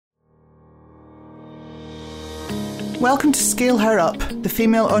Welcome to Scale Her Up, the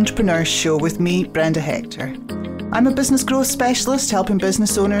Female Entrepreneurs Show with me, Brenda Hector. I'm a business growth specialist helping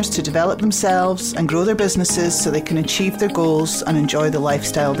business owners to develop themselves and grow their businesses so they can achieve their goals and enjoy the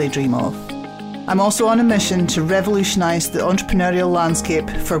lifestyle they dream of. I'm also on a mission to revolutionise the entrepreneurial landscape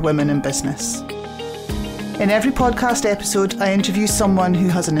for women in business. In every podcast episode, I interview someone who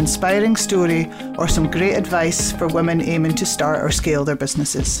has an inspiring story or some great advice for women aiming to start or scale their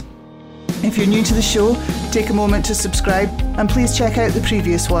businesses. If you're new to the show, take a moment to subscribe and please check out the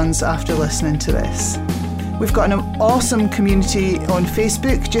previous ones after listening to this. We've got an awesome community on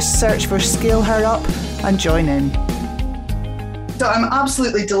Facebook. Just search for Scale Her Up and join in. So I'm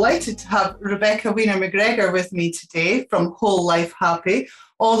absolutely delighted to have Rebecca Weiner-McGregor with me today from Whole Life Happy,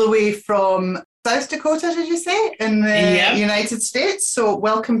 all the way from South Dakota, did you say, in the United States? So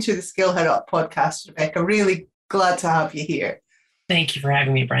welcome to the Scale Her Up podcast, Rebecca. Really glad to have you here. Thank you for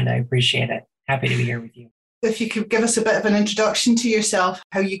having me, Brenda. I appreciate it. Happy to be here with you. If you could give us a bit of an introduction to yourself,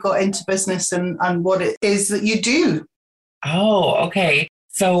 how you got into business and what it is that you do. Oh, okay.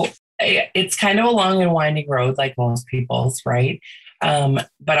 So it's kind of a long and winding road like most people's, right? But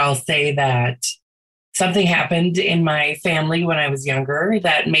I'll say that something happened in my family when I was younger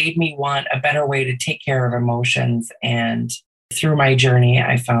that made me want a better way to take care of emotions. And through my journey,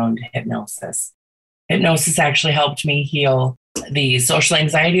 I found hypnosis. Hypnosis actually helped me heal the social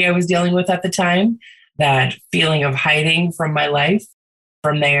anxiety I was dealing with at the time, that feeling of hiding from my life.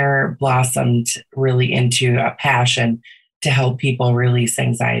 From there blossomed really into a passion to help people release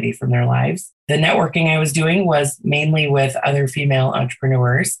anxiety from their lives. The networking I was doing was mainly with other female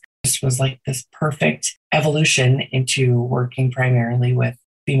entrepreneurs. This was like this perfect evolution into working primarily with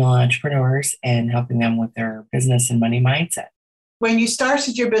female entrepreneurs and helping them with their business and money mindset. When you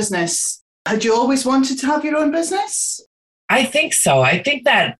started your business, had you always wanted to have your own business? I think so. I think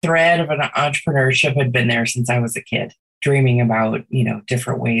that thread of an entrepreneurship had been there since I was a kid, dreaming about,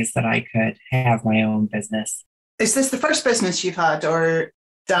 different ways that I could have my own business. Is this the first business you've had or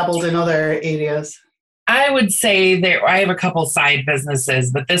dabbled in other areas? I would say that I have a couple side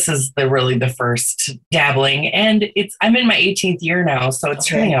businesses, but this is really the first dabbling. And I'm in my 18th year now, so it's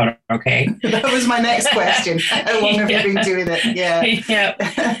turning out okay. That was my next question. How long have you been doing it?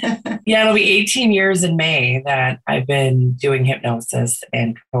 Yeah, it'll be 18 years in May that I've been doing hypnosis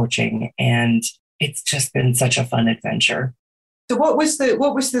and coaching, and it's just been such a fun adventure. So what was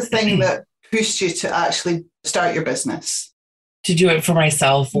the thing that pushed you to actually start your business? To do it for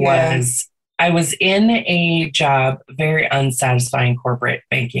myself was I was in a job, very unsatisfying corporate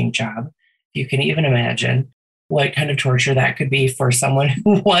banking job. You can even imagine what kind of torture that could be for someone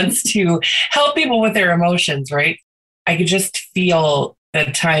who wants to help people with their emotions, right? I could just feel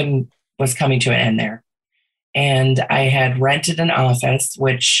that time was coming to an end there. And I had rented an office,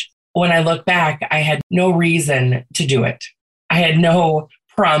 which when I look back, I had no reason to do it. I had no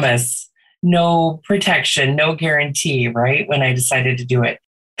promise, no protection, no guarantee, right? When I decided to do it.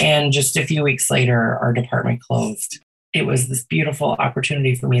 And just a few weeks later, our department closed. It was this beautiful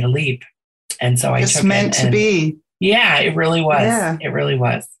opportunity for me to leap. And so I took it. It's meant to be. Yeah, it really was. Yeah. It really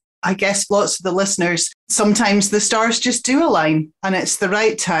was. I guess lots of the listeners, sometimes the stars just do align and it's the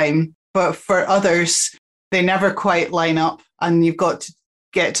right time. But for others, they never quite line up. And you've got to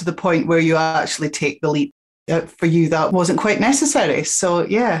get to the point where you actually take the leap. For you, that wasn't quite necessary. So,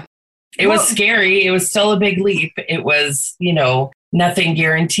 yeah. It was scary. It was still a big leap. It was, nothing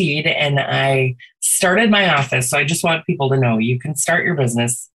guaranteed. And I started my office. So I just want people to know you can start your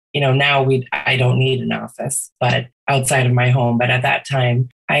business. Now I don't need an office, but outside of my home. But at that time,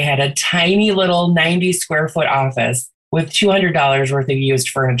 I had a tiny little 90 square foot office with $200 worth of used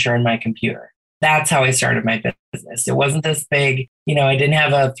furniture in my computer. That's how I started my business. It wasn't this big, I didn't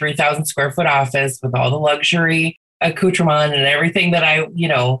have a 3,000 square foot office with all the luxury accoutrement and everything that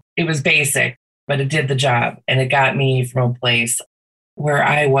it was basic, but it did the job. And it got me from a place where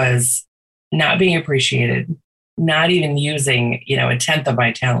I was not being appreciated, not even using, a tenth of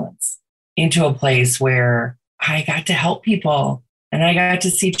my talents, into a place where I got to help people and I got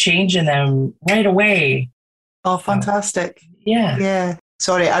to see change in them right away. Oh, fantastic. Yeah. Yeah.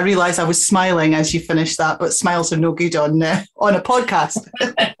 Sorry, I realised I was smiling as you finished that, but smiles are no good on a podcast.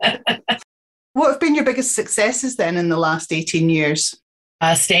 What have been your biggest successes then in the last 18 years?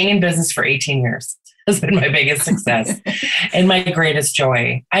 Staying in business for 18 years has been my biggest success and my greatest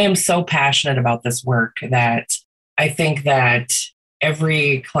joy. I am so passionate about this work that I think that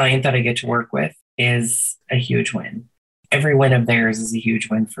every client that I get to work with is a huge win. Every win of theirs is a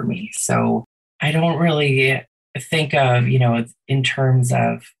huge win for me. So I don't really think of, in terms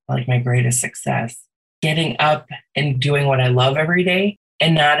of like my greatest success. Getting up and doing what I love every day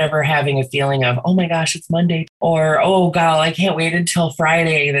and not ever having a feeling of, oh my gosh, it's Monday, or, oh God, I can't wait until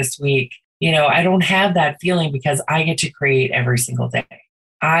Friday this week. I don't have that feeling because I get to create every single day.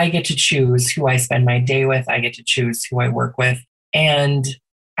 I get to choose who I spend my day with. I get to choose who I work with. And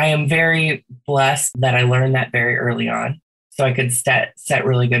I am very blessed that I learned that very early on. So I could set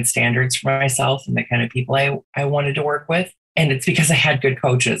really good standards for myself and the kind of people I wanted to work with. And it's because I had good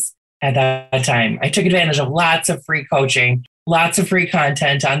coaches at that time. I took advantage of lots of free coaching, lots of free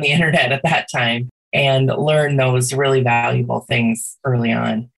content on the internet at that time, and learned those really valuable things early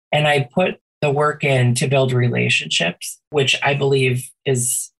on. And I put the work in to build relationships, which I believe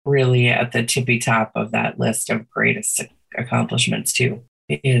is really at the tippy top of that list of greatest accomplishments too,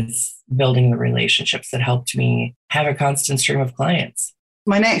 is building the relationships that helped me have a constant stream of clients.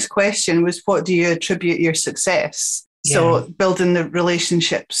 My next question was, what do you attribute your success? Yeah. So building the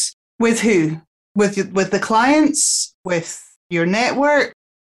relationships with who? With the clients? With your network?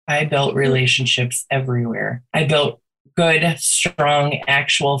 I built relationships everywhere. I built good, strong,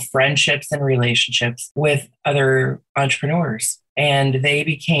 actual friendships and relationships with other entrepreneurs. And they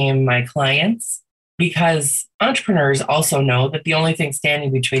became my clients because entrepreneurs also know that the only thing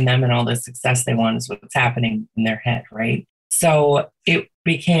standing between them and all the success they want is what's happening in their head, right? So it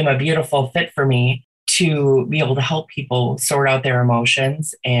became a beautiful fit for me to be able to help people sort out their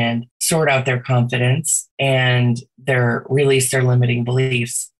emotions and sort out their confidence and release their limiting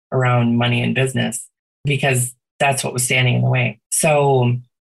beliefs around money and business, because that's what was standing in the way. So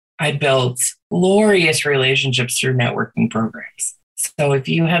I built glorious relationships through networking programs. So if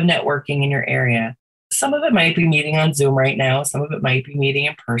you have networking in your area, some of it might be meeting on Zoom right now. Some of it might be meeting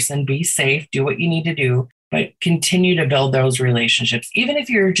in person. Be safe, do what you need to do, but continue to build those relationships. Even if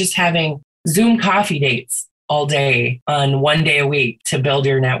you're just having Zoom coffee dates all day on 1 day a week to build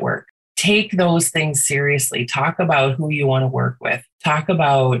your network, take those things seriously. Talk about who you want to work with. Talk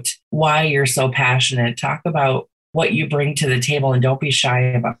about why you're so passionate. Talk about what you bring to the table and don't be shy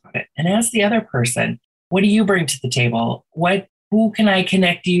about it. And ask the other person, what do you bring to the table? Who can I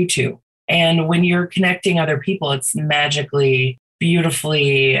connect you to? And when you're connecting other people, it's magically,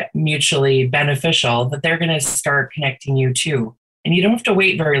 beautifully, mutually beneficial that they're going to start connecting you too. And you don't have to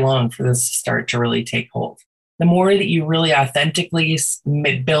wait very long for this to start to really take hold. The more that you really authentically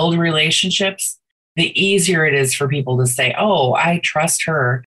build relationships, the easier it is for people to say, oh, I trust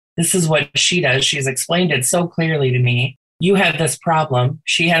her. This is what she does. She's explained it so clearly to me. You have this problem.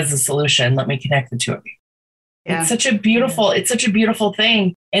 She has the solution. Let me connect the two of you. Yeah. It's such a beautiful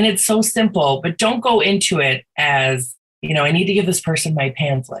thing. And it's so simple, but don't go into it as, I need to give this person my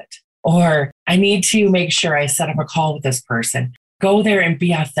pamphlet, or I need to make sure I set up a call with this person. Go there and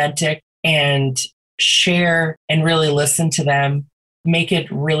be authentic and share and really listen to them. Make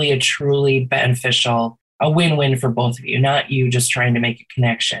it really a truly beneficial, a win-win for both of you, not you just trying to make a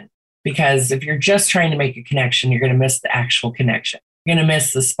connection. Because if you're just trying to make a connection, you're going to miss the actual connection. You're going to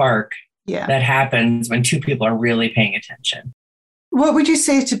miss the spark that happens when two people are really paying attention. What would you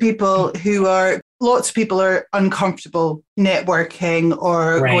say to people lots of people are uncomfortable networking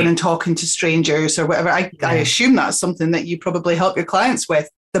or going and talking to strangers or whatever? I assume that's something that you probably help your clients with,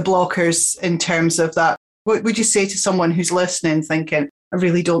 the blockers in terms of that. What would you say to someone who's listening thinking, I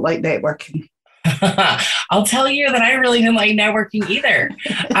really don't like networking? I'll tell you that I really didn't like networking either.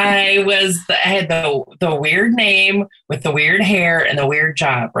 I had the weird name with the weird hair and the weird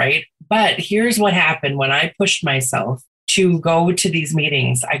job, right? But here's what happened when I pushed myself to go to these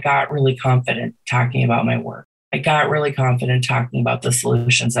meetings. I got really confident talking about my work. I got really confident talking about the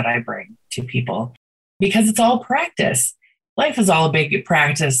solutions that I bring to people because it's all practice. Life is all a big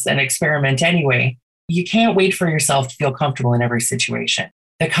practice and experiment anyway. You can't wait for yourself to feel comfortable in every situation.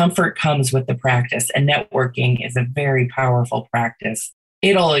 The comfort comes with the practice, and networking is a very powerful practice.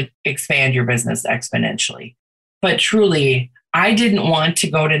 It'll expand your business exponentially. But truly, I didn't want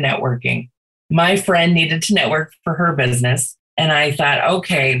to go to networking. My friend needed to network for her business. And I thought,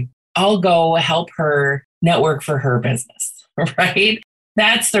 okay, I'll go help her network for her business, right?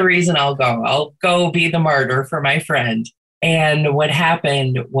 That's the reason I'll go. I'll go be the martyr for my friend. And what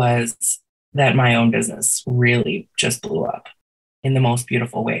happened was that my own business really just blew up in the most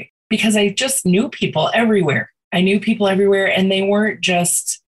beautiful way because I just knew people everywhere. I knew people everywhere, and they weren't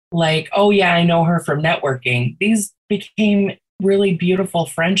just like, oh yeah, I know her from networking. These became really beautiful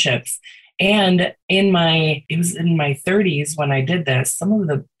friendships. And it was in my 30s when I did this, some of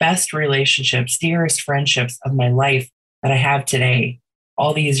the best relationships, dearest friendships of my life that I have today,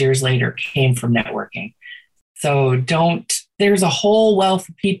 all these years later, came from networking. So there's a whole wealth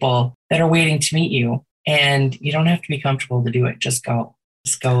of people that are waiting to meet you, and you don't have to be comfortable to do it. Just go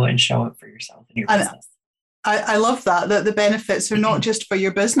and show up for yourself in your business. I love that the benefits are not just for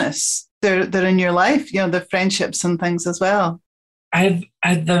your business. They're in your life, the friendships and things as well. I've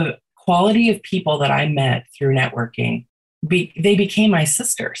the quality of people that I met through networking, they became my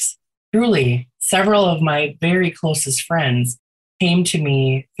sisters. Truly, several of my very closest friends came to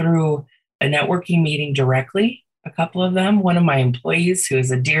me through a networking meeting directly. A couple of them, one of my employees who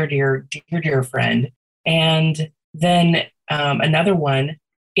is a dear friend, and then another one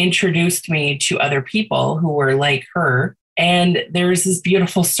introduced me to other people who were like her. And there's this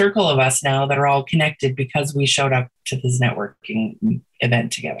beautiful circle of us now that are all connected because we showed up to this networking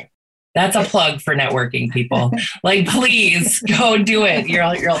event together. That's a plug for networking, people. Like, please go do it.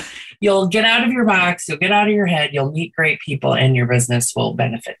 You'll get out of your box. You'll get out of your head. You'll meet great people and your business will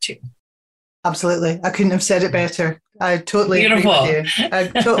benefit too. Absolutely. I couldn't have said it better. I totally agree with you. I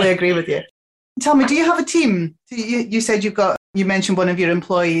totally agree with you. Tell me, do you have a team? You said you mentioned one of your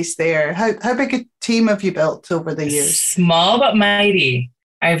employees there. How big a team have you built over the years? Small but mighty.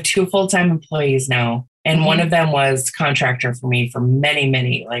 I have 2 full-time employees now. And one of them was contractor for me for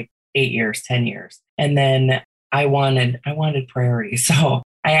many, like 8 years, 10 years. And then I wanted priority. So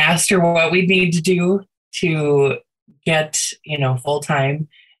I asked her what we'd need to do to get, full-time.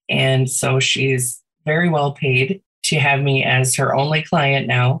 And so she's very well paid to have me as her only client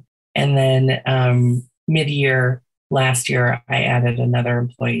now. And then mid-year last year, I added another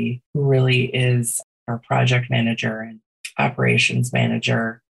employee who really is our project manager and operations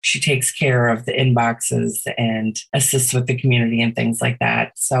manager. She takes care of the inboxes and assists with the community and things like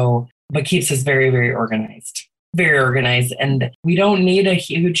that. So, but keeps us very, very organized. Very organized. And we don't need a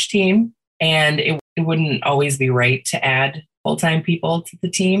huge team. And it wouldn't always be right to add full-time people to the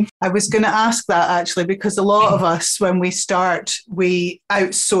team. I was going to ask that actually, because a lot of us, when we start, we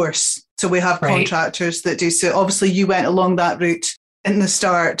outsource. So we have contractors that do. So obviously you went along that route in the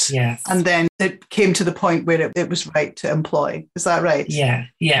start. Yes. And then it came to the point where it was right to employ. Is that right? Yeah.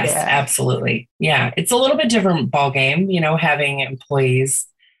 Yes, absolutely. Yeah. It's a little bit different ballgame, having employees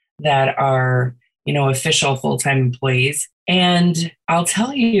that are, official full-time employees. And I'll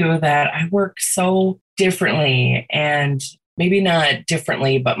tell you that I work so differently, and maybe not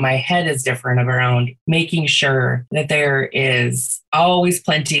differently, but my head is different around making sure that there is always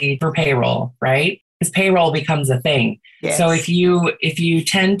plenty for payroll, right? Because payroll becomes a thing. Yes. So if you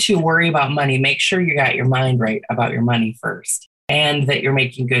tend to worry about money, make sure you got your mind right about your money first, and that you're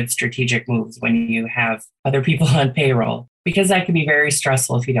making good strategic moves when you have other people on payroll, because that can be very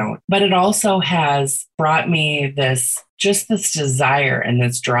stressful if you don't. But it also has brought me this desire and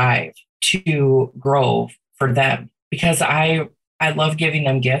this drive to grow for them, because I love giving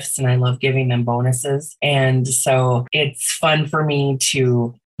them gifts and I love giving them bonuses. And so it's fun for me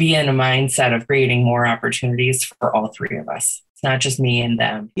to be in a mindset of creating more opportunities for all 3 of us. It's not just me and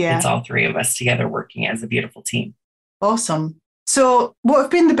them. Yeah. It's all 3 of us together working as a beautiful team. Awesome. So what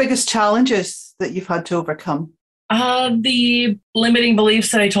have been the biggest challenges that you've had to overcome? The limiting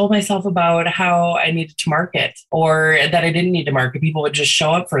beliefs that I told myself about how I needed to market, or that I didn't need to market. People would just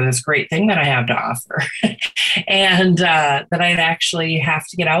show up for this great thing that I have to offer. And that I'd actually have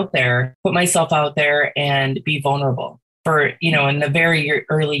to get out there, put myself out there and be vulnerable. For, in the very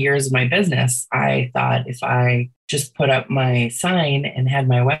early years of my business, I thought if I just put up my sign and had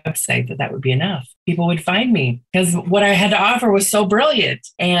my website, that would be enough. People would find me because what I had to offer was so brilliant,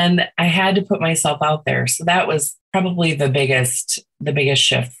 and I had to put myself out there. So that was probably the biggest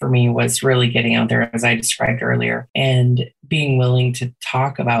shift for me, was really getting out there, as I described earlier, and being willing to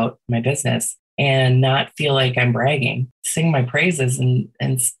talk about my business and not feel like I'm bragging, sing my praises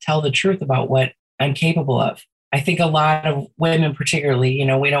and tell the truth about what I'm capable of. I think a lot of women particularly,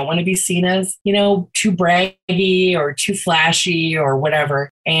 we don't want to be seen as, too braggy or too flashy or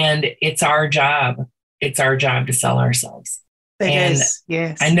whatever. And it's our job. It's our job to sell ourselves. It is,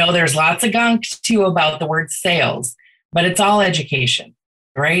 yes. I know there's lots of gunk too about the word sales, but it's all education,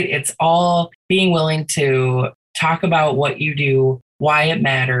 right? It's all being willing to talk about what you do, why it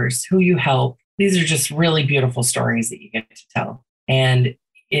matters, who you help. These are just really beautiful stories that you get to tell. And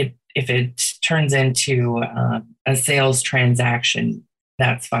if it turns into a sales transaction,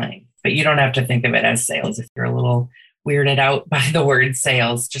 that's fine. But you don't have to think of it as sales. If you're a little weirded out by the word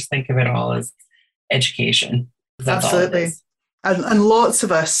sales, just think of it all as education. Absolutely. And lots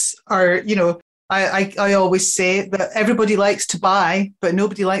of us are, I always say that everybody likes to buy, but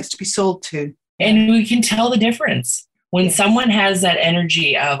nobody likes to be sold to. And we can tell the difference when someone has that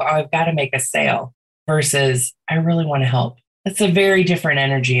energy of, I've got to make a sale versus I really want to help. That's a very different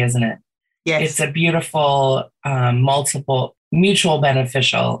energy, isn't it? Yes. It's a beautiful, multiple, mutually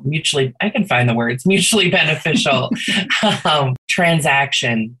beneficial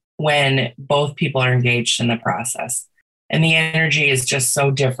transaction when both people are engaged in the process. And the energy is just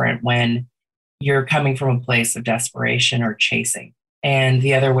so different when you're coming from a place of desperation or chasing. And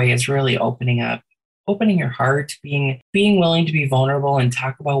the other way is really opening up, opening your heart, being willing to be vulnerable and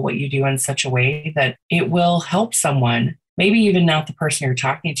talk about what you do in such a way that it will help someone, maybe even not the person you're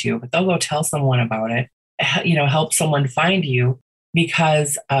talking to, but they'll go tell someone about it, help someone find you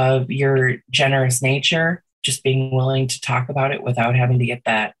because of your generous nature, just being willing to talk about it without having to get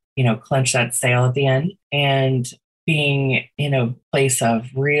that, clench that sale at the end, and being in a place of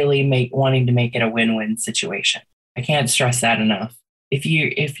really wanting to make it a win-win situation. I can't stress that enough. If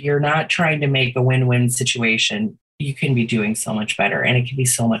you're not trying to make a win-win situation, you can be doing so much better, and it can be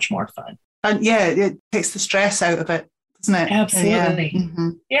so much more fun. And it takes the stress out of it, doesn't it? Absolutely.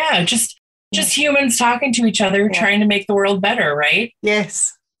 Yeah, just humans talking to each other, trying to make the world better, right?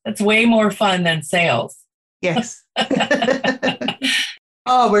 Yes. That's way more fun than sales. Yes.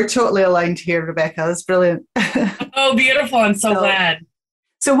 Oh, we're totally aligned here, Rebecca. That's brilliant. Oh, beautiful. I'm so glad.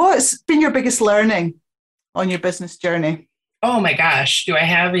 So what's been your biggest learning on your business journey? Oh my gosh, do I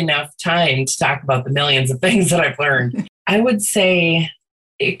have enough time to talk about the millions of things that I've learned? I would say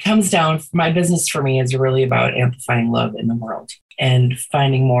it comes down, my business for me is really about amplifying love in the world and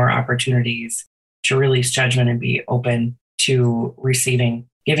finding more opportunities to release judgment and be open to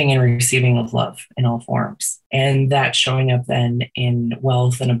giving and receiving of love in all forms. And that showing up then in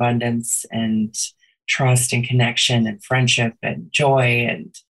wealth and abundance and trust and connection and friendship and joy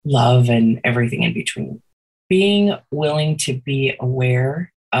and love and everything in between. Being willing to be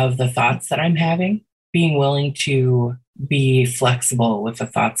aware of the thoughts that I'm having, being willing to be flexible with the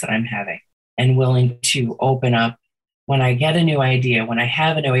thoughts that I'm having, and willing to open up when I get a new idea, when I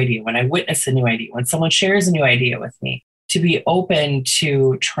have a new idea, when I witness a new idea, when someone shares a new idea with me, to be open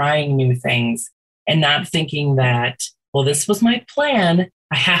to trying new things and not thinking that, well, this was my plan,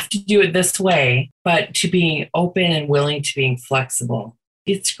 I have to do it this way, but to being open and willing to being flexible.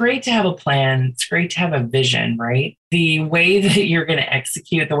 It's great to have a plan. It's great to have a vision, right? The way that you're going to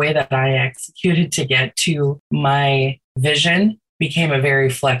execute, the way that I executed to get to my vision became a very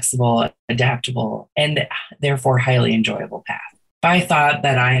flexible, adaptable, and therefore highly enjoyable path. If I thought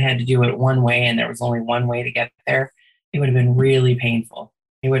that I had to do it one way and there was only one way to get there, it would have been really painful.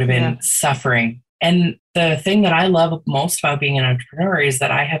 It would have been suffering. And the thing that I love most about being an entrepreneur is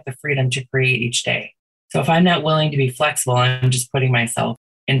that I have the freedom to create each day. So if I'm not willing to be flexible, I'm just putting myself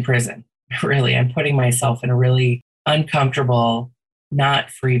in prison. Really, I'm putting myself in a really uncomfortable, not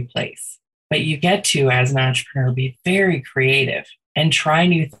free place. But you get to, as an entrepreneur, be very creative and try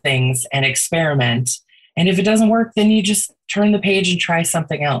new things and experiment. And if it doesn't work, then you just turn the page and try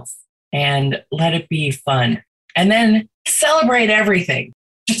something else and let it be fun. And then celebrate everything.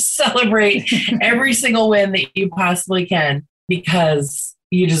 Just celebrate every single win that you possibly can, because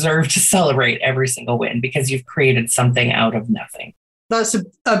you deserve to celebrate every single win because you've created something out of nothing. That's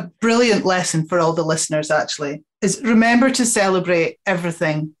a brilliant lesson for all the listeners, actually, is remember to celebrate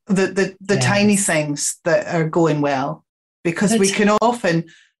everything, the tiny things that are going well, because we can often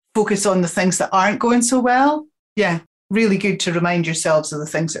focus on the things that aren't going so well. Yeah, really good to remind yourselves of the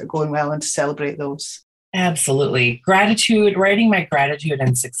things that are going well and to celebrate those. Absolutely. Gratitude, writing my gratitude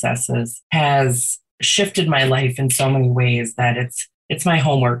and successes has shifted my life in so many ways that it's my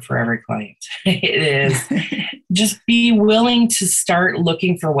homework for every client. It is just be willing to start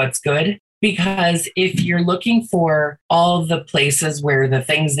looking for what's good, because if you're looking for all the places where the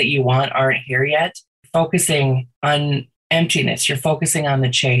things that you want aren't here yet, focusing on emptiness, you're focusing on the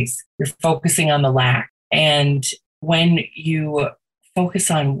chase, you're focusing on the lack. And when you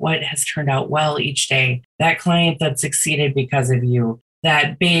focus on what has turned out well each day, that client that succeeded because of you,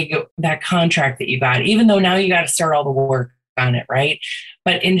 that contract that you got, even though now you got to start all the work on it, right?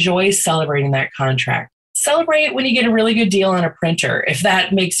 But enjoy celebrating that contract. Celebrate when you get a really good deal on a printer, if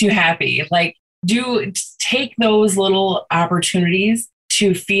that makes you happy. Take those little opportunities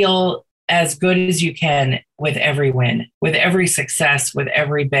to feel as good as you can with every win, with every success, with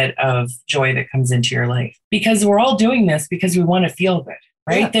every bit of joy that comes into your life. Because we're all doing this because we want to feel good,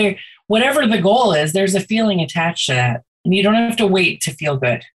 right? Yeah. Whatever the goal is, there's a feeling attached to that. And you don't have to wait to feel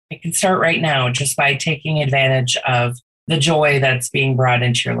good. It can start right now just by taking advantage of the joy that's being brought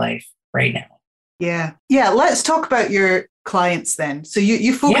into your life right now. Yeah. Yeah. Let's talk about your clients then. So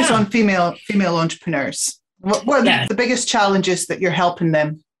you focus on female entrepreneurs. What are the biggest challenges that you're helping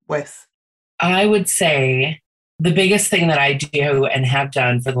them with? I would say the biggest thing that I do and have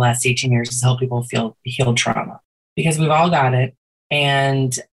done for the last 18 years is help people heal trauma, because we've all got it.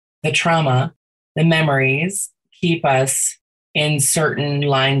 And the trauma, the memories keep us in certain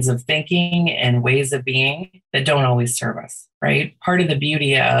lines of thinking and ways of being that don't always serve us, right? Part of the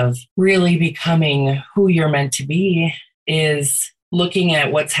beauty of really becoming who you're meant to be is looking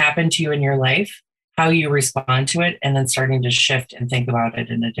at what's happened to you in your life, how you respond to it, and then starting to shift and think about it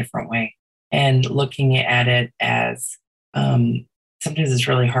in a different way. And looking at it as sometimes it's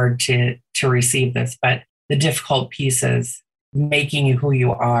really hard to receive this, but the difficult pieces making you who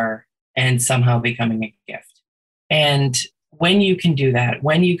you are and somehow becoming a gift. And when you can do that,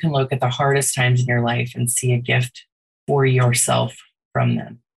 when you can look at the hardest times in your life and see a gift for yourself from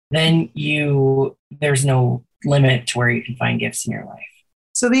them, then there's no limit to where you can find gifts in your life.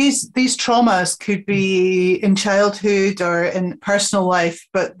 So these traumas could be in childhood or in personal life,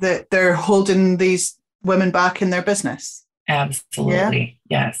 but they're holding these women back in their business. Absolutely.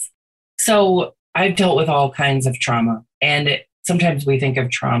 Yeah? Yes. So I've dealt with all kinds of trauma, and sometimes we think of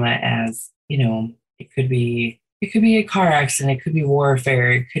trauma as, it could be a car accident, it could be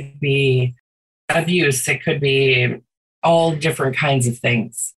warfare, it could be abuse, it could be all different kinds of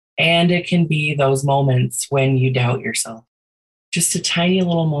things. And it can be those moments when you doubt yourself. Just a tiny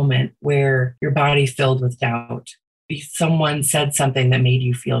little moment where your body filled with doubt. Someone said something that made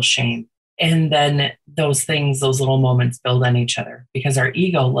you feel shame. And then those little moments build on each other because our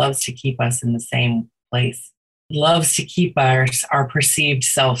ego loves to keep us in the same place. It loves to keep our perceived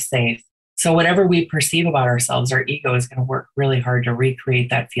self safe. So whatever we perceive about ourselves, our ego is going to work really hard to recreate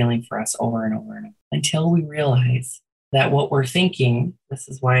that feeling for us over and over and over until we realize that what we're thinking, this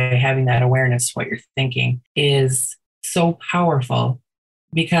is why having that awareness, what you're thinking, is so powerful,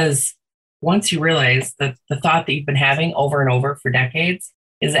 because once you realize that the thought that you've been having over and over for decades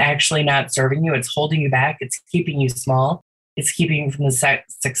is actually not serving you, it's holding you back, it's keeping you small, it's keeping you from the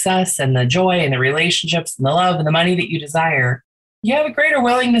success and the joy and the relationships and the love and the money that you desire, you have a greater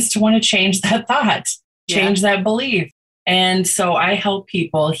willingness to want to change that thought, change that belief. And so I help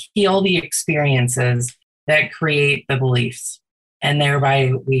people heal the experiences that create the beliefs. And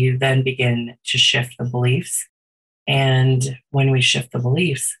thereby we then begin to shift the beliefs. And when we shift the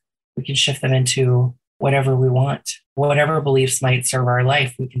beliefs, we can shift them into whatever we want. Whatever beliefs might serve our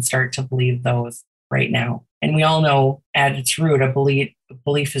life, we can start to believe those right now. And we all know at its root, a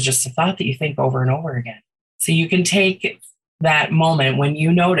belief is just a thought that you think over and over again. So you can take that moment when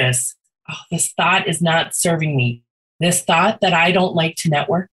you notice, oh, this thought is not serving me. This thought that I don't like to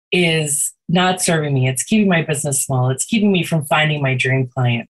network is not serving me. It's keeping my business small. It's keeping me from finding my dream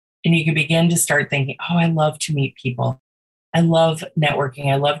client. And you can begin to start thinking, oh, I love to meet people. I love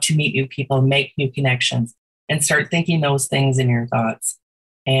networking. I love to meet new people, make new connections, and start thinking those things in your thoughts.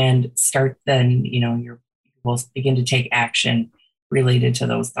 And start then, you will begin to take action related to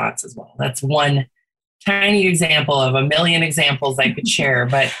those thoughts as well. That's one tiny example of a million examples I could share,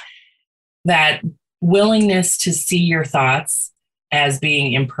 but that willingness to see your thoughts as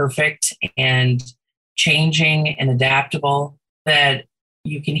being imperfect and changing and adaptable, that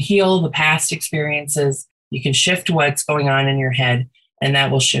you can heal the past experiences, you can shift what's going on in your head, and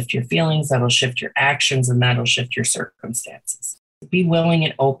that will shift your feelings, that'll shift your actions, and that'll shift your circumstances. Be willing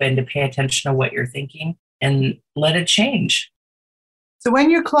and open to pay attention to what you're thinking and let it change. So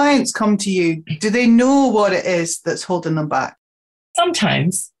when your clients come to you, do they know what it is that's holding them back?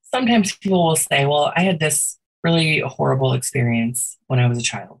 Sometimes people will say, well, I had this really horrible experience when I was a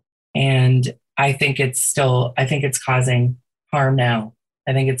child, and I think it's causing harm now.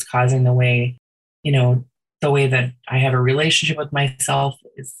 I think it's causing the way that I have a relationship with myself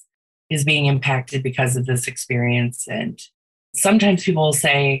is being impacted because of this experience. And sometimes people will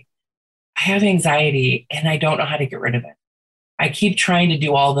say, I have anxiety and I don't know how to get rid of it. I keep trying to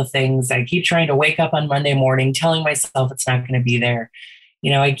do all the things. I keep trying to wake up on Monday morning, telling myself it's not going to be there.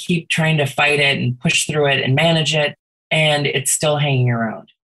 I keep trying to fight it and push through it and manage it, and it's still hanging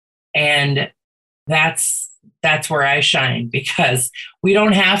around. And that's where I shine, because we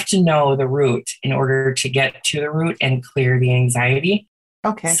don't have to know the root in order to get to the root and clear the anxiety.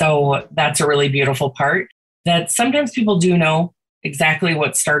 Okay. So that's a really beautiful part, that sometimes people do know exactly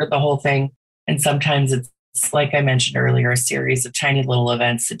what started the whole thing. And sometimes it's, like I mentioned earlier, a series of tiny little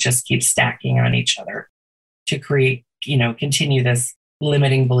events that just keep stacking on each other to create, continue this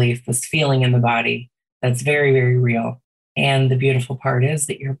limiting belief, this feeling in the body that's very, very real. And the beautiful part is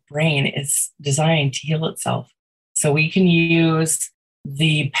that your brain is designed to heal itself. So we can use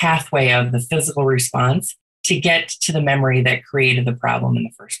the pathway of the physical response to get to the memory that created the problem in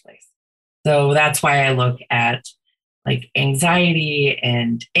the first place. So that's why I look at like anxiety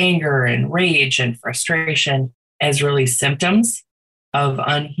and anger and rage and frustration as really symptoms of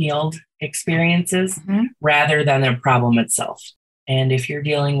unhealed experiences rather than the problem itself. And if you're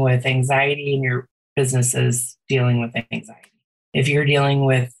dealing with anxiety and your business is dealing with anxiety. If you're dealing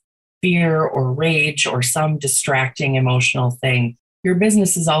with fear or rage or some distracting emotional thing, your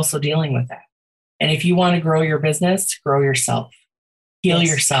business is also dealing with that. And if you want to grow your business, grow yourself, heal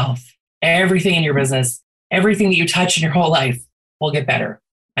yourself. Everything in your business, everything that you touch in your whole life will get better.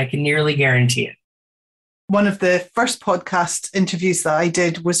 I can nearly guarantee it. One of the first podcast interviews that I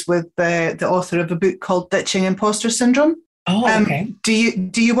did was with the author of a book called Ditching Imposter Syndrome. Oh, okay.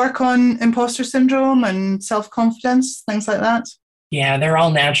 Do you work on imposter syndrome and self-confidence, things like that? Yeah, they're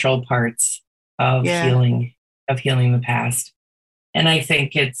all natural parts of healing the past. And I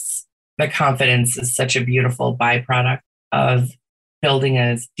think the confidence is such a beautiful byproduct of building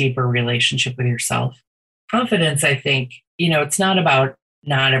a deeper relationship with yourself. Confidence, I think, it's not about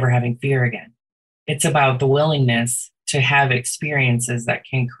not ever having fear again. It's about the willingness to have experiences that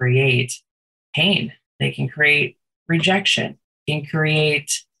can create pain. They can create rejection, can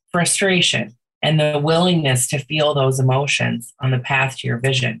create frustration. And the willingness to feel those emotions on the path to your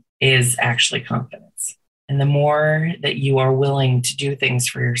vision is actually confidence. And the more that you are willing to do things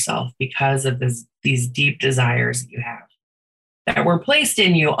for yourself because of these deep desires that you have, that were placed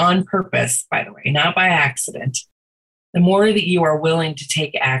in you on purpose, by the way, not by accident, the more that you are willing to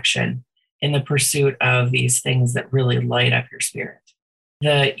take action in the pursuit of these things that really light up your spirit,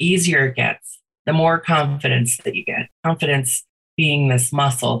 the easier it gets, the more confidence that you get. Confidence being this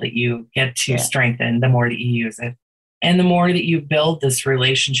muscle that you get to strengthen the more that you use it. And the more that you build this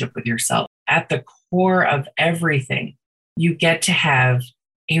relationship with yourself, at the core of everything, you get to have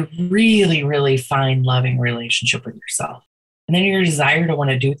a really, really fine, loving relationship with yourself. And then your desire to want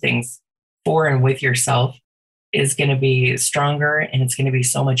to do things for and with yourself is going to be stronger, and it's going to be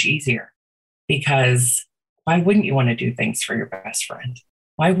so much easier. Because why wouldn't you want to do things for your best friend?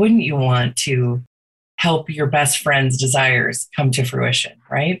 Why wouldn't you want to help your best friend's desires come to fruition,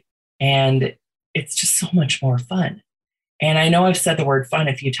 right? And it's just so much more fun. And I know I've said the word fun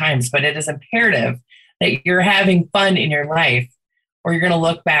a few times, but it is imperative that you're having fun in your life, or you're going to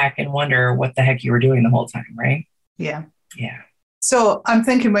look back and wonder what the heck you were doing the whole time, right? Yeah. Yeah. So I'm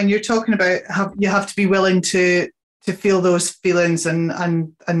thinking when you're talking about how you have to be willing to feel those feelings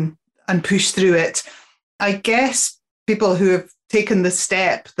and push through it, I guess people who have taken the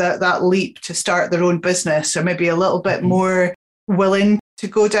step, that leap to start their own business are maybe a little bit more willing to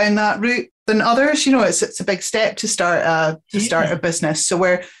go down that route than others. It's a big step to start a business. So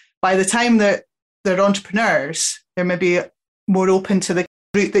where by the time that they're entrepreneurs, they're maybe more open to the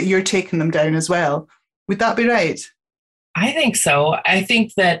route that you're taking them down as well. Would that be right? I think so. I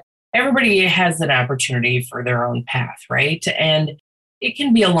think that everybody has an opportunity for their own path, right? And it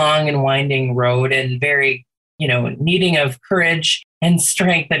can be a long and winding road and very, needing of courage and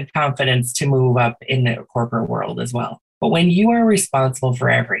strength and confidence to move up in the corporate world as well. But when you are responsible for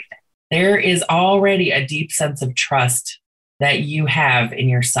everything, there is already a deep sense of trust that you have in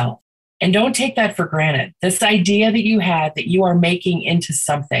yourself. And don't take that for granted. This idea that you had that you are making into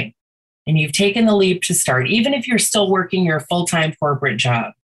something, and you've taken the leap to start, even if you're still working your full-time corporate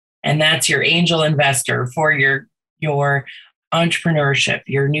job, and that's your angel investor for your entrepreneurship,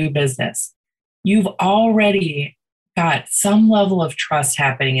 your new business, you've already got some level of trust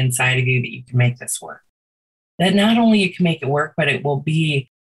happening inside of you that you can make this work. That not only you can make it work, but it will be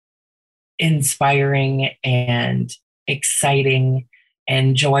inspiring and exciting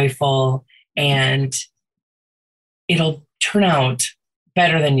and joyful, and it'll turn out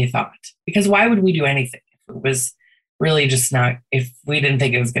better than you thought. Because why would we do anything if it was really just not, if we didn't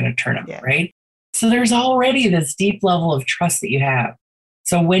think it was going to turn out, right? So there's already this deep level of trust that you have.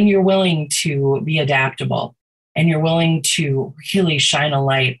 So when you're willing to be adaptable and you're willing to really shine a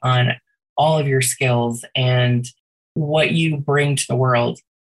light on all of your skills and what you bring to the world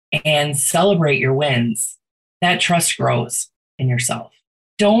and celebrate your wins, that trust grows in yourself.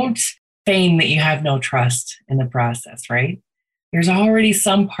 Don't feign that you have no trust in the process, right? There's already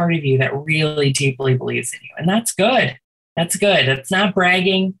some part of you that really deeply believes in you. And that's good. That's good. It's not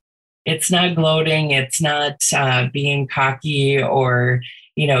bragging. It's not gloating. It's not being cocky or,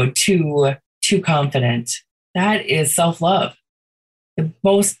 too confident. That is self-love. The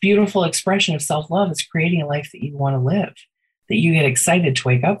most beautiful expression of self-love is creating a life that you want to live, that you get excited to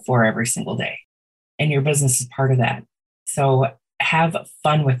wake up for every single day. And your business is part of that. So have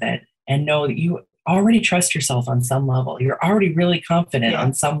fun with it and know that you already trust yourself on some level. You're already really confident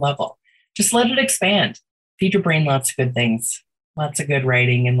on some level. Just let it expand. Feed your brain lots of good things, lots of good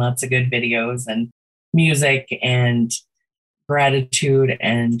writing and lots of good videos and music and gratitude,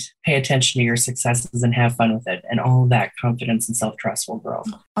 and pay attention to your successes and have fun with it. And all that confidence and self-trust will grow.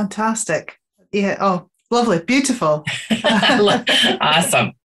 Fantastic. Yeah. Oh, lovely. Beautiful.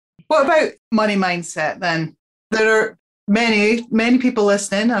 Awesome. What about money mindset then? There are many people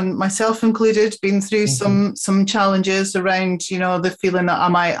listening, and myself included, been through some challenges around, the feeling that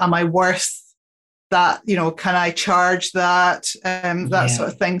am I worth that, can I charge that, that sort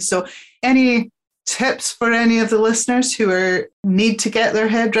of thing. So any tips for any of the listeners who need to get their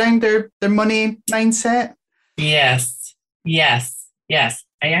head around their money mindset? Yes.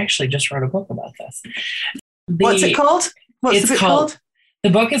 I actually just wrote a book about this. What's it called? What's the book called? The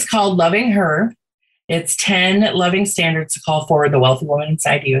book is called Loving Her. It's 10 loving standards to call forward the wealthy woman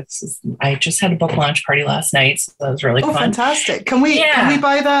inside you. I just had a book launch party last night, so that was really fun. Fantastic. Can we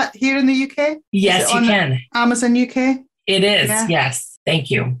buy that here in the UK? Yes, you can. Amazon UK? It is, yes. Thank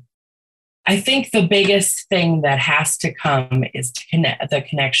you. I think the biggest thing that has to come is to connect the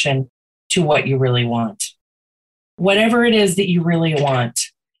connection to what you really want. Whatever it is that you really want.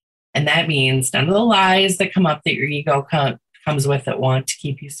 And that means none of the lies that come up that your ego comes with that want to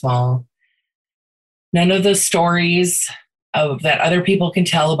keep you small. None of the stories that other people can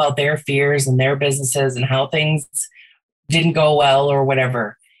tell about their fears and their businesses and how things didn't go well or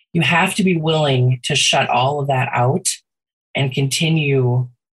whatever. You have to be willing to shut all of that out and continue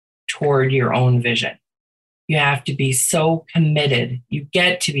toward your own vision. You have to be so committed. You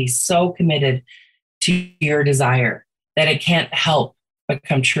get to be so committed to your desire that it can't help but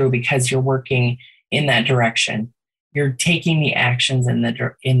come true because you're working in that direction. You're taking the actions in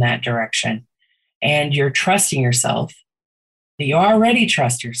that direction. And you're trusting yourself, that you already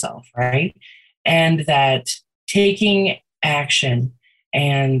trust yourself, right? And that taking action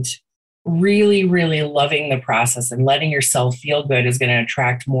and really, really loving the process and letting yourself feel good is going to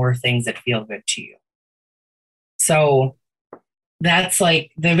attract more things that feel good to you. So that's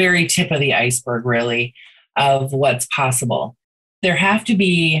like the very tip of the iceberg, really, of what's possible. There have to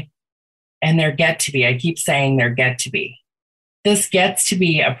be, and there get to be, I keep saying there get to be. This gets to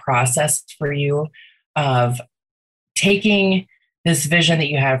be a process for you of taking this vision that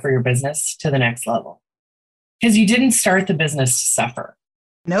you have for your business to the next level. Because you didn't start the business to suffer.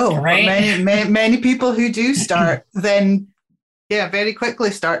 No, right? Many people who do start then, very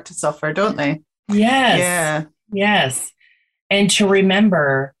quickly start to suffer, don't they? Yes. Yes. And to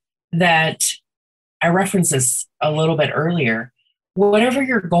remember that, I referenced this a little bit earlier, whatever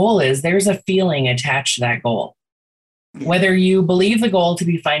your goal is, there's a feeling attached to that goal. Whether you believe the goal to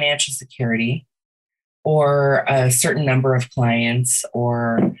be financial security or a certain number of clients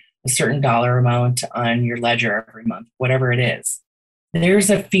or a certain dollar amount on your ledger every month, whatever it is, there's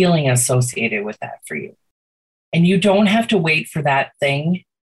a feeling associated with that for you. And you don't have to wait for that thing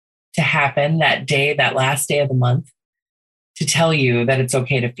to happen that day, that last day of the month, to tell you that it's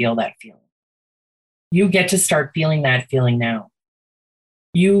okay to feel that feeling. You get to start feeling that feeling now.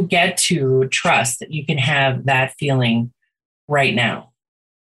 You get to trust that you can have that feeling right now.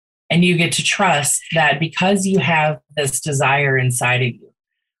 And you get to trust that because you have this desire inside of you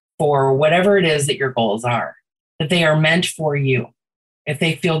for whatever it is that your goals are, that they are meant for you. If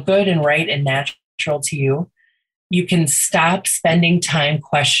they feel good and right and natural to you, you can stop spending time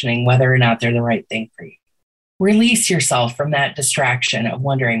questioning whether or not they're the right thing for you. Release yourself from that distraction of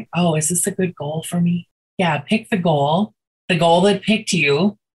wondering, oh, is this a good goal for me? Yeah, pick the goal that picked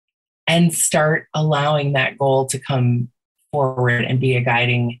you, and start allowing that goal to come forward and be a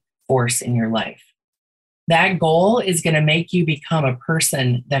guiding force in your life. That goal is going to make you become a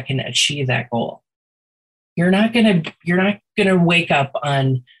person that can achieve that goal. You're not going to wake up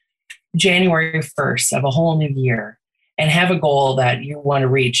on January 1st of a whole new year and have a goal that you want to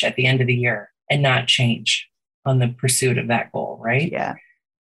reach at the end of the year and not change on the pursuit of that goal, right? Yeah.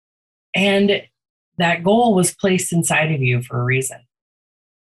 And that goal was placed inside of you for a reason,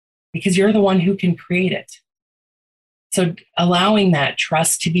 because you're the one who can create it. So allowing that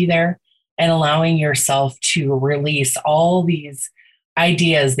trust to be there and allowing yourself to release all these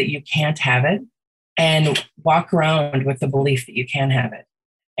ideas that you can't have it and walk around with the belief that you can have it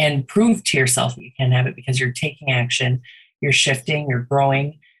and prove to yourself that you can have it, because you're taking action, you're shifting, you're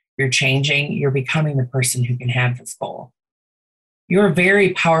growing, you're changing, you're becoming the person who can have this goal. You're a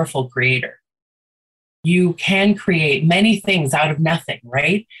very powerful creator. You can create many things out of nothing,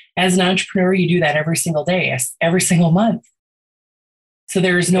 right? As an entrepreneur, you do that every single day, every single month. So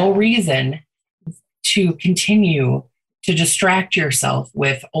there is no reason to continue to distract yourself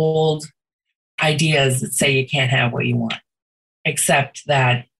with old ideas that say you can't have what you want, except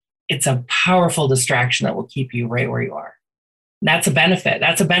that it's a powerful distraction that will keep you right where you are. And that's a benefit.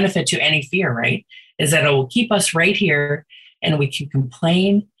 That's a benefit to any fear, right? Is that it will keep us right here, and we can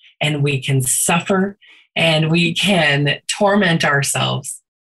complain and we can suffer and we can torment ourselves,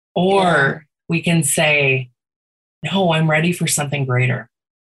 or we can say, no, I'm ready for something greater.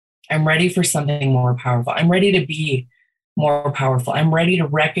 I'm ready for something more powerful. I'm ready to be more powerful. I'm ready to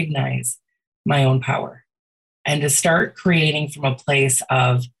recognize my own power and to start creating from a place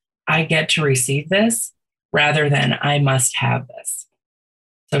of, I get to receive this rather than I must have this.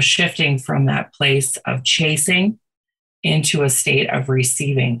 So shifting from that place of chasing into a state of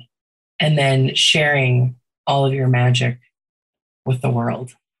receiving and then sharing all of your magic with the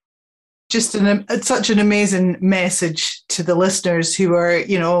world. Just such an amazing message to the listeners who are,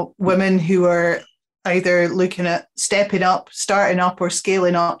 women who are either looking at stepping up, starting up, or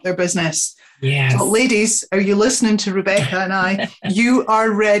scaling up their business. Yes. So ladies, are you listening to Rebecca and I? You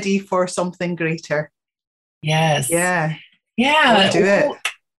are ready for something greater. Yes. Yeah. Yeah. Do it.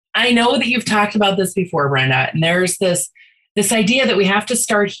 I know that you've talked about this before, Brenda, and there's this idea that we have to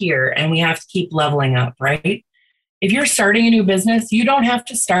start here and we have to keep leveling up, right? If you're starting a new business, you don't have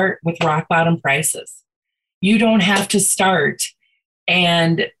to start with rock bottom prices. You don't have to start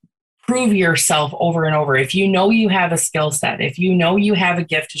and prove yourself over and over. If you know you have a skill set, if you know you have a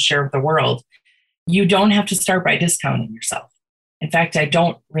gift to share with the world, you don't have to start by discounting yourself. In fact, I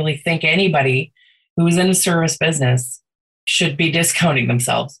don't really think anybody who is in a service business should be discounting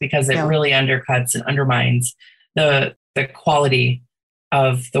themselves, because it really undercuts and undermines the quality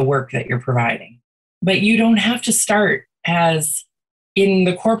of the work that you're providing. But you don't have to start as in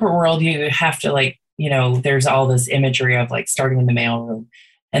the corporate world. You have to there's all this imagery of like starting in the mailroom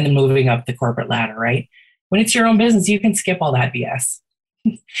and then moving up the corporate ladder, right? When it's your own business, you can skip all that BS.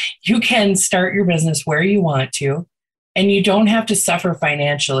 You can start your business where you want to, and you don't have to suffer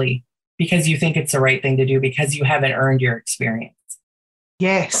financially because you think it's the right thing to do because you haven't earned your experience.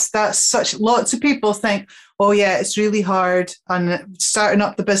 Yes, lots of people think, oh yeah, it's really hard and starting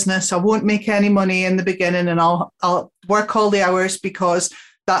up the business, I won't make any money in the beginning and I'll work all the hours because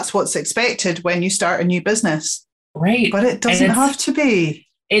that's what's expected when you start a new business. Right. But it doesn't have to be.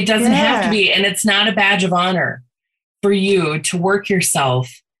 It doesn't have to be. And it's not a badge of honor for you to work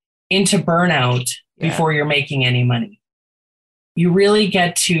yourself into burnout before you're making any money. You really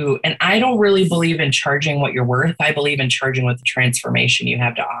get to, and I don't really believe in charging what you're worth. I believe in charging what the transformation you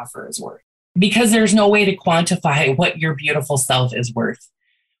have to offer is worth, because there's no way to quantify what your beautiful self is worth.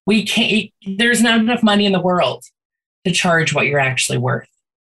 There's not enough money in the world to charge what you're actually worth.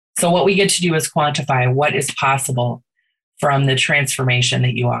 So what we get to do is quantify what is possible from the transformation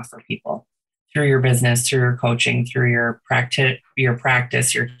that you offer people through your business, through your coaching, through your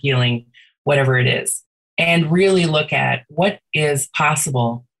practice, your healing, whatever it is. And really look at what is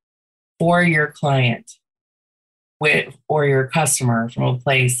possible for your client or your customer from a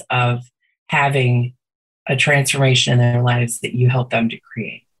place of having a transformation in their lives that you help them to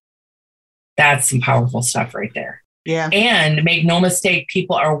create. That's some powerful stuff right there. Yeah. And make no mistake,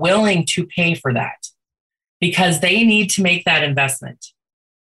 people are willing to pay for that because they need to make that investment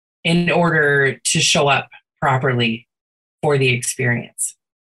in order to show up properly for the experience.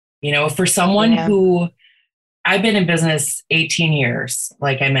 For someone who, I've been in business 18 years,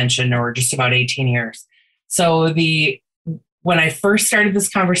 like I mentioned, or just about 18 years. So when I first started this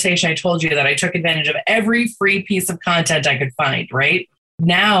conversation, I told you that I took advantage of every free piece of content I could find, right?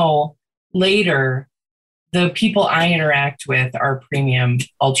 Now, later, the people I interact with are premium,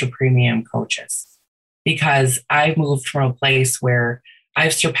 ultra premium coaches, because I've moved from a place where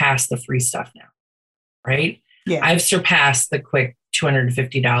I've surpassed the free stuff now, right? Yeah. I've surpassed the quick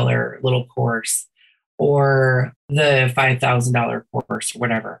 $250 little course or the $5,000 course or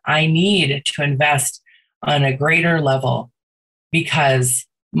whatever. I need to invest on a greater level because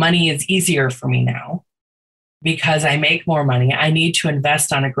money is easier for me now. Because I make more money, I need to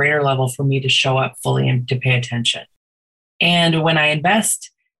invest on a greater level for me to show up fully and to pay attention. And when I invest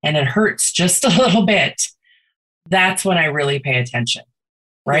and it hurts just a little bit, that's when I really pay attention,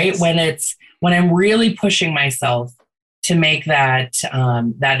 right? Yes. When I'm really pushing myself to make that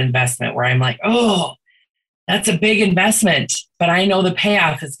investment where I'm like, oh, that's a big investment, but I know the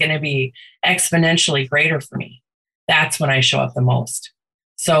payoff is going to be exponentially greater for me. That's when I show up the most.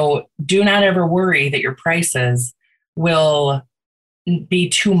 So do not ever worry that your prices will be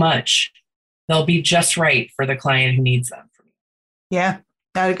too much. They'll be just right for the client who needs them. Yeah.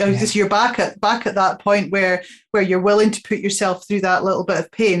 Just you're back at that point where you're willing to put yourself through that little bit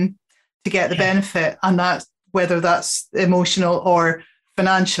of pain to get the benefit, and that whether that's emotional or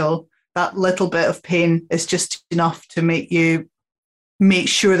financial, that little bit of pain is just enough to make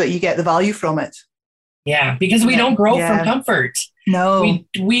sure that you get the value from it. Yeah, because we don't grow from comfort. No.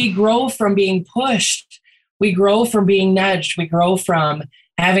 We grow from being pushed. We grow from being nudged. We grow from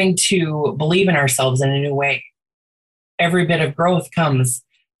having to believe in ourselves in a new way. Every bit of growth comes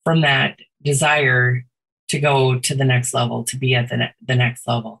from that desire to go to the next level, to be at the next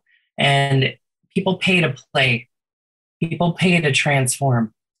level. And people pay to play. People pay to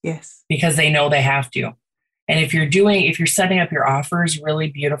transform. Yes. Because they know they have to. And if you're setting up your offers really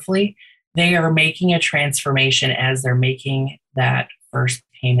beautifully, they are making a transformation as they're making that first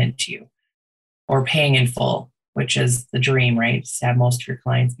payment to you, or paying in full, which is the dream, right? To have most of your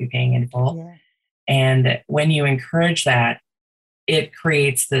clients be paying in full. Yeah. And when you encourage that, it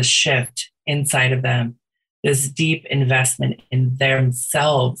creates this shift inside of them, this deep investment in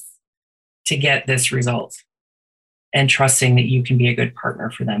themselves to get this result, and trusting that you can be a good partner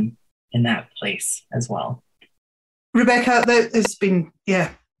for them in that place as well. Rebecca, that has been,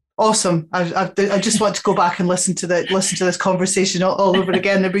 awesome. I just want to go back and listen to this conversation all over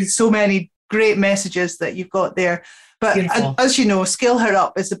again. There've been so many great messages that you've got there. But as you know, Scale Her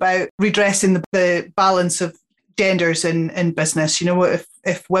Up is about redressing the balance of genders in business. You know,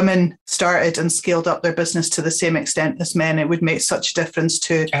 if women started and scaled up their business to the same extent as men, it would make such a difference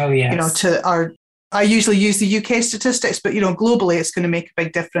to, to our, I usually use the UK statistics, but, globally, it's going to make a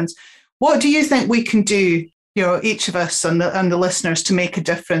big difference. What do you think we can do, each of us and the listeners, to make a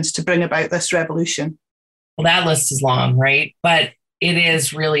difference, to bring about this revolution? Well, that list is long, right? But it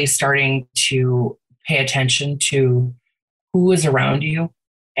is really starting to pay attention to who is around you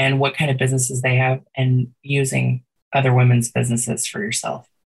and what kind of businesses they have, and using other women's businesses for yourself,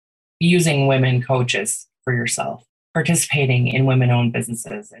 using women coaches for yourself, participating in women-owned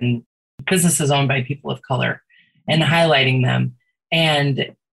businesses and businesses owned by people of color, and highlighting them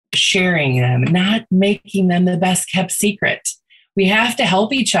and sharing them, not making them the best kept secret. We have to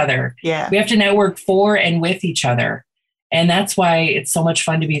help each other. Yeah. We have to network for and with each other. And that's why it's so much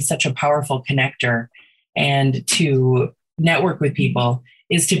fun to be such a powerful connector, and to network with people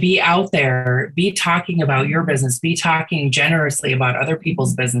is to be out there, be talking about your business, be talking generously about other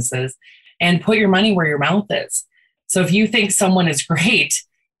people's businesses, and put your money where your mouth is. So if you think someone is great,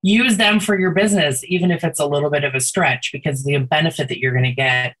 use them for your business, even if it's a little bit of a stretch, because the benefit that you're going to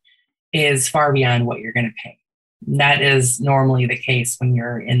get is far beyond what you're going to pay. That is normally the case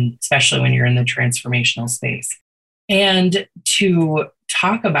especially when you're in the transformational space. And to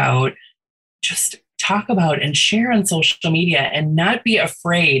talk about and share on social media, and not be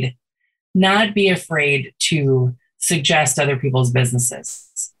afraid to suggest other people's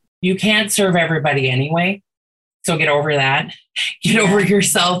businesses. You can't serve everybody anyway. So get over that. Get over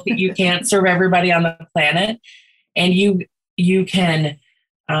yourself that you can't serve everybody on the planet. And you can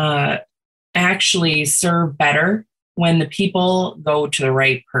actually serve better when the people go to the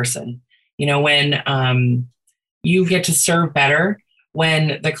right person. When you get to serve better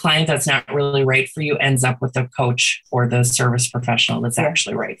when the client that's not really right for you ends up with the coach or the service professional that's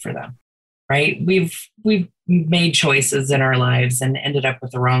actually right for them. Right? We've made choices in our lives and ended up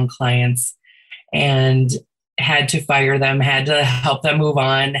with the wrong clients, and had to fire them, had to help them move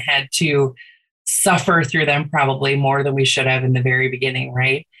on, had to suffer through them probably more than we should have in the very beginning,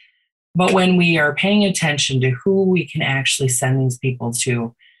 right? But when we are paying attention to who we can actually send these people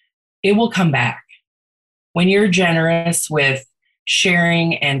to, it will come back. When you're generous with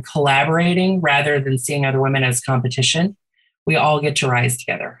sharing and collaborating rather than seeing other women as competition, we all get to rise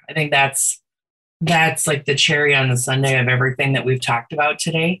together. I think that's like the cherry on the sundae of everything that we've talked about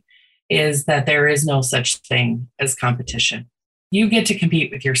today, is that there is no such thing as competition. You get to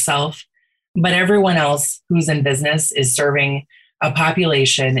compete with yourself, but everyone else who's in business is serving a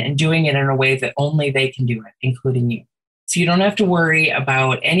population and doing it in a way that only they can do it, including you. So you don't have to worry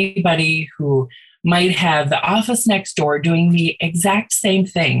about anybody who might have the office next door doing the exact same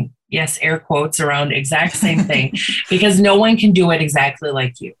thing. Yes, air quotes around exact same thing, because no one can do it exactly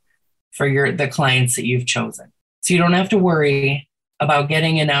like you for the clients that you've chosen. So you don't have to worry about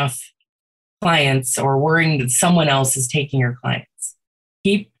getting enough clients or worrying that someone else is taking your clients.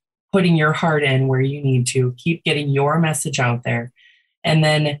 Keep putting your heart in where you need to, keep getting your message out there, and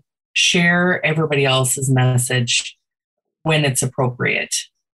then share everybody else's message when it's appropriate,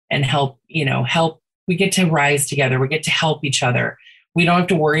 and help. We get to rise together. We get to help each other. We don't have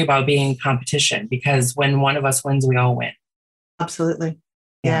to worry about being in competition, because when one of us wins, we all win. Absolutely.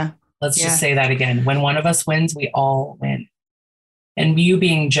 Yeah. Let's just say that again. When one of us wins, we all win. And you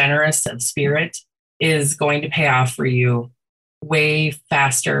being generous of spirit is going to pay off for you way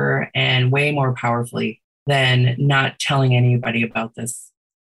faster and way more powerfully than not telling anybody about this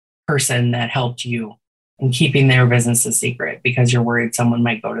person that helped you and keeping their business a secret because you're worried someone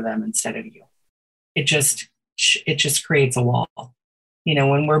might go to them instead of you. It just creates a wall.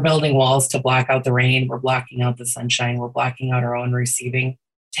 When we're building walls to block out the rain, we're blocking out the sunshine, we're blocking out our own receiving.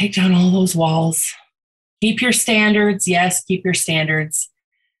 Take down all those walls. Keep your standards. Yes, keep your standards.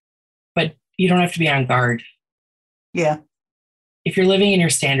 But you don't have to be on guard. Yeah. If you're living in your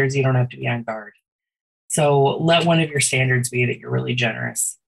standards, you don't have to be on guard. So let one of your standards be that you're really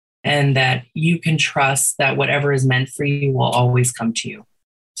generous and that you can trust that whatever is meant for you will always come to you.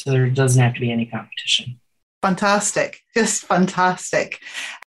 So there doesn't have to be any competition. Fantastic. Just fantastic.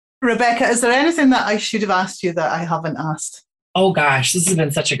 Rebecca, is there anything that I should have asked you that I haven't asked? Oh gosh, this has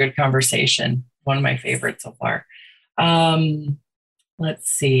been such a good conversation. One of my favorites so far. Let's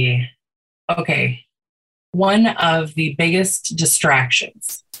see. Okay. One of the biggest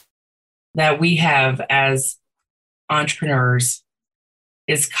distractions that we have as entrepreneurs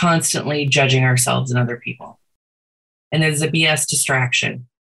is constantly judging ourselves and other people. And it's a BS distraction.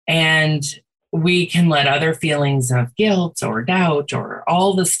 And we can let other feelings of guilt or doubt or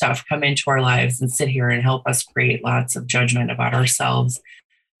all this stuff come into our lives and sit here and help us create lots of judgment about ourselves,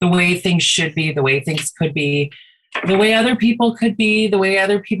 the way things should be, the way things could be, the way other people could be, the way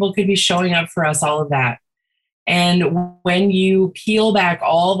other people could be showing up for us, all of that. And when you peel back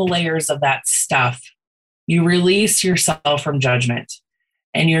all the layers of that stuff, you release yourself from judgment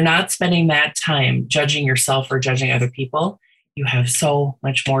and you're not spending that time judging yourself or judging other people. You have so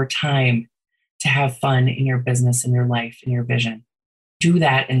much more time to have fun in your business, in your life, in your vision. Do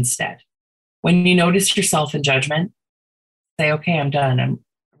that instead. When you notice yourself in judgment, say, okay, I'm done. I'm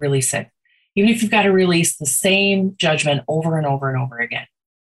release it. Even if you've got to release the same judgment over and over and over again.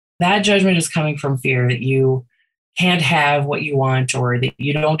 That judgment is coming from fear that you can't have what you want, or that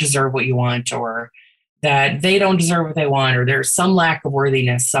you don't deserve what you want, or that they don't deserve what they want, or there's some lack of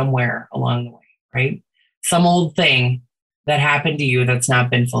worthiness somewhere along the way, right? Some old thing that happened to you that's not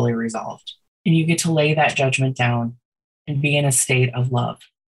been fully resolved. And you get to lay that judgment down and be in a state of love.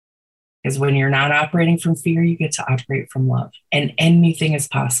 Because when you're not operating from fear, you get to operate from love. And anything is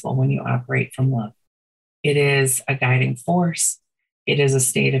possible when you operate from love. It is a guiding force. It is a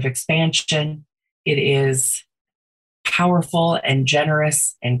state of expansion. It is powerful and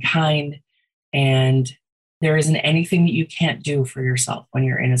generous and kind. And there isn't anything that you can't do for yourself when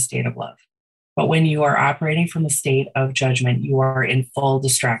you're in a state of love. But when you are operating from a state of judgment, you are in full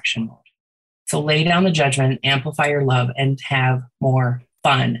distraction mode. So lay down the judgment, amplify your love, and have more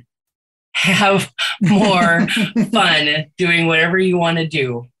fun. Have more fun doing whatever you want to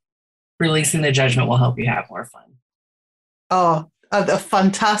do. Releasing the judgment will help you have more fun. Oh, a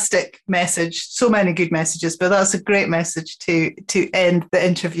fantastic message. So many good messages, but that's a great message to end the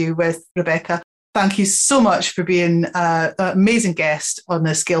interview with, Rebecca. Thank you so much for being an amazing guest on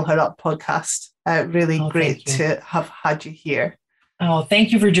the Scale Her Up podcast. Really great to have had you here. Oh,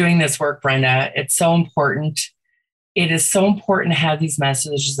 thank you for doing this work, Brenda. It's so important. It is so important to have these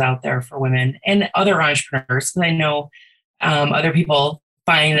messages out there for women and other entrepreneurs. Because I know other people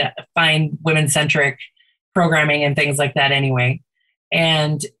find women-centric programming and things like that anyway.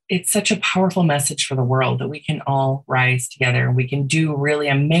 And it's such a powerful message for the world that we can all rise together and we can do really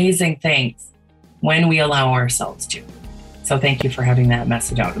amazing things when we allow ourselves to. So thank you for having that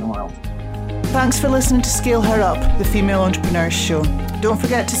message out in the world. Thanks for listening to Scale Her Up, the Female Entrepreneurs Show. Don't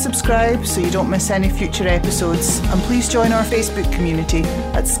forget to subscribe so you don't miss any future episodes, and please join our Facebook community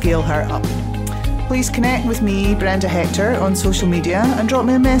at Scale Her Up. Please connect with me, Brenda Hector, on social media and drop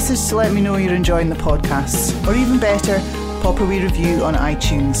me a message to let me know you're enjoying the podcasts, or even better, pop a wee review on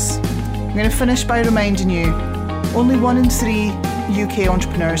iTunes. I'm going to finish by reminding you, only 1 in 3 UK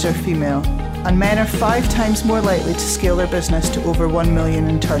entrepreneurs are female, and men are 5 times more likely to scale their business to over 1 million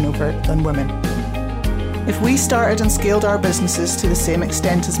in turnover than women. If we started and scaled our businesses to the same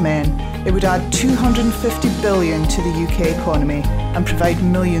extent as men, it would add 250 billion to the UK economy and provide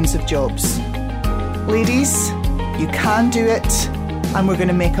millions of jobs. Ladies, you can do it, and we're going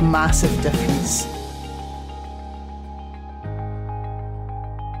to make a massive difference.